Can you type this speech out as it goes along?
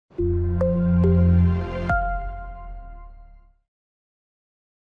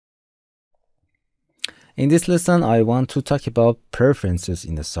In this lesson, I want to talk about preferences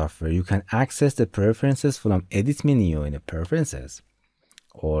in the software. You can access the preferences from Edit menu in the Preferences,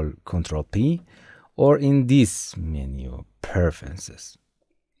 or Control P, or in this menu, Preferences.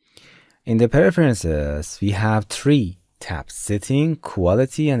 In the Preferences, we have three tabs: Setting,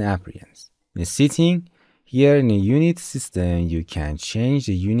 Quality, and Appearance. In Setting, here in the unit system, you can change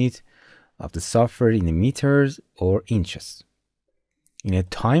the unit of the software in the meters or inches. In a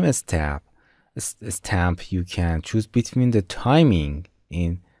Time stamp, you can choose between the timing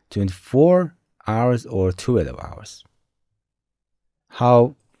in 24 hours or 12 hours.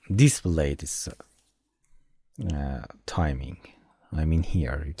 How display this timing? I mean,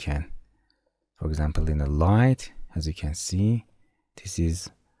 here you can, for example, in the light, as you can see, this is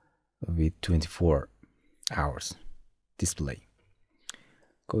with 24 hours display.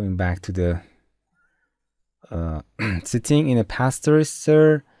 Going back to the setting in a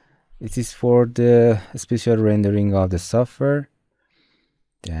pasteurizer, it is for the special rendering of the software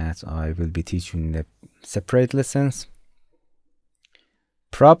that I will be teaching in the separate lessons.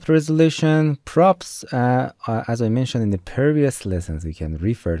 Prop resolution. Props, as I mentioned in the previous lessons, you can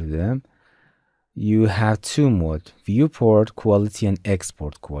refer to them. You have two modes: viewport quality and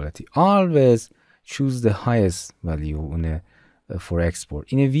export quality. Always choose the highest value in a, for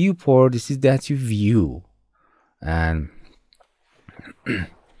export. In a viewport, this is that you view, and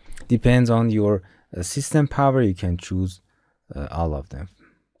depends on your system power, you can choose all of them.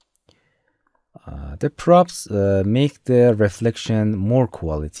 The props make the reflection more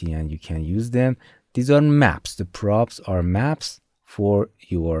quality, and you can use them. These are maps. The props are maps for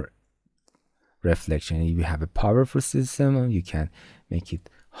your reflection. If you have a powerful system, you can make it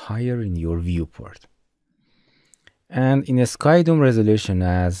higher in your viewport. And in a skydome resolution,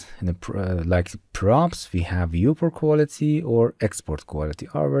 as in a like props, we have viewport quality or export quality.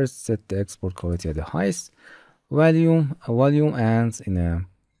 Ours set the export quality at the highest volume, and in a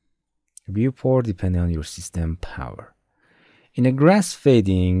viewport depending on your system power. In a grass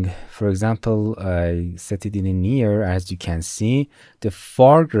fading, for example, I set it in a near. As you can see, the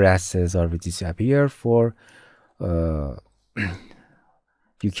far grasses are will disappear. For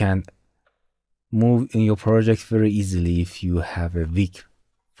you can move in your project very easily if you have a weak,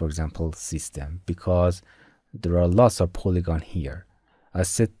 for example, system, because there are lots of polygon here. I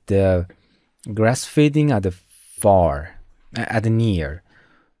set the grass fading at the far, at the near,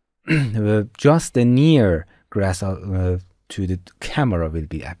 just the near grass to the camera will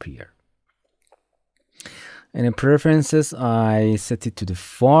be appear. And in preferences, I set it to the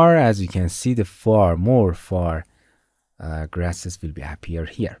far. As you can see, the more far grasses will be appear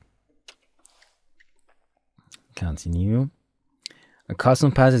here. Continue. A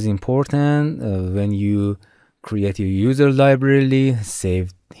custom path is important. When you create your user library,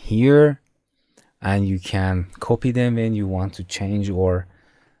 save here, and you can copy them when you want to change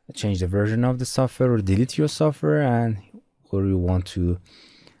the version of the software, or delete your software, or you want to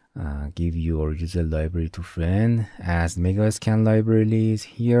give your user library to friend, as megascan libraries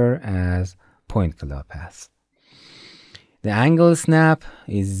here, as point cloud paths. The angle snap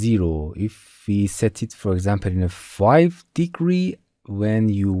is 0. If we set it, for example, in a 5 degree, when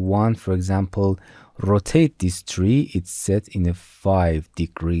you want, for example, rotate this tree, it's set in a 5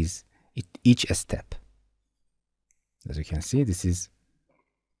 degrees each step. As you can see, this is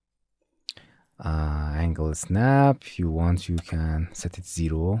angle snap. If you want, you can set it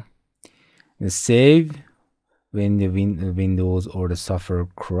 0. The save, when the Windows or the software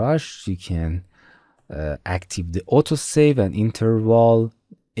crash, you can active the auto save and interval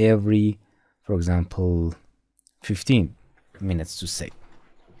every, for example, 15 minutes to save.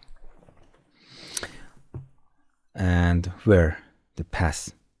 And where the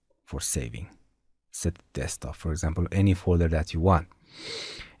path for saving, set desktop, for example, any folder that you want.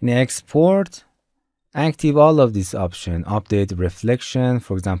 In export, active all of these options. Update reflection,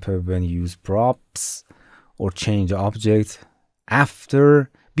 for example, when you use props, or change the object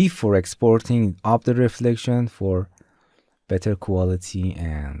before exporting, up the reflection for better quality,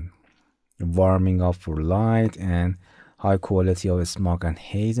 and warming up for light, and high quality of smog and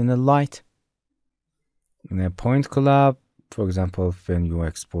haze in the light. In a point cloud, for example, when you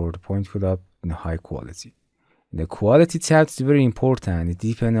export point cloud in a high quality. The quality tab is very important. It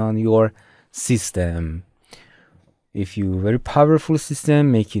depends on your system. If you very powerful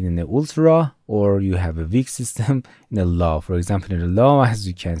system, make it in the ultra, or you have a weak system, in the low. For example, in the low, as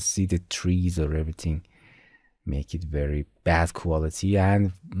you can see, the trees or everything make it very bad quality,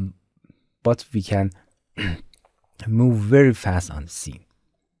 but we can move very fast on the scene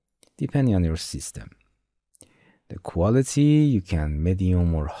depending on your system. The quality, you can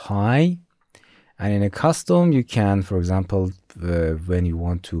medium or high, And in a custom, you can, for example, when you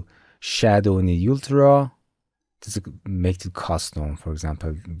want to shadow in the ultra, just make it custom. For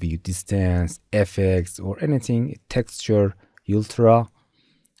example, view distance, effects, or anything, texture, ultra,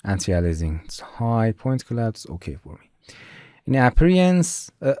 anti-aliasing, it's high, point collapse, okay for me. In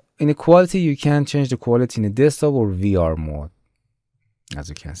appearance, in the quality, you can change the quality in the desktop or VR mode, as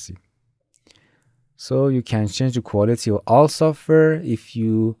you can see. So you can change the quality of all software. If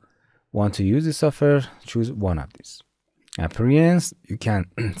you want to use the software, choose one of these. Appearance, you can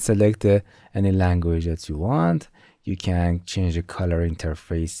select any language that you want. You can change the color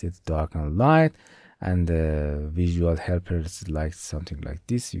interface, it's dark and light, and the visual helpers like something like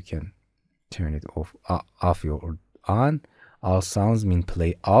this. You can turn it off or on. All sounds mean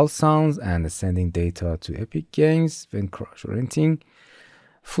play all sounds and sending data to Epic Games when crash or anything.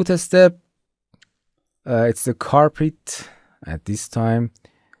 Footstep, it's the carpet at this time.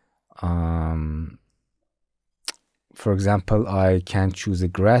 For example, I can choose a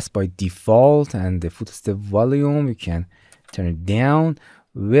grass by default, and the footstep volume you can turn it down.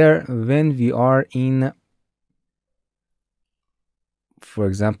 When we are in, for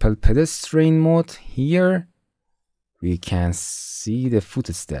example, pedestrian mode, here we can see the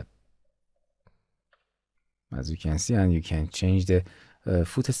footstep, as you can see, and you can change the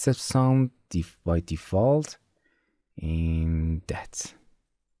footstep sound by default in that.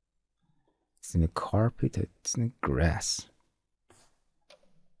 It's in the carpet, it's in the grass.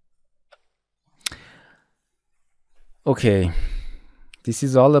 Okay, this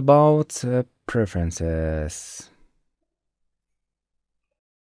is all about preferences.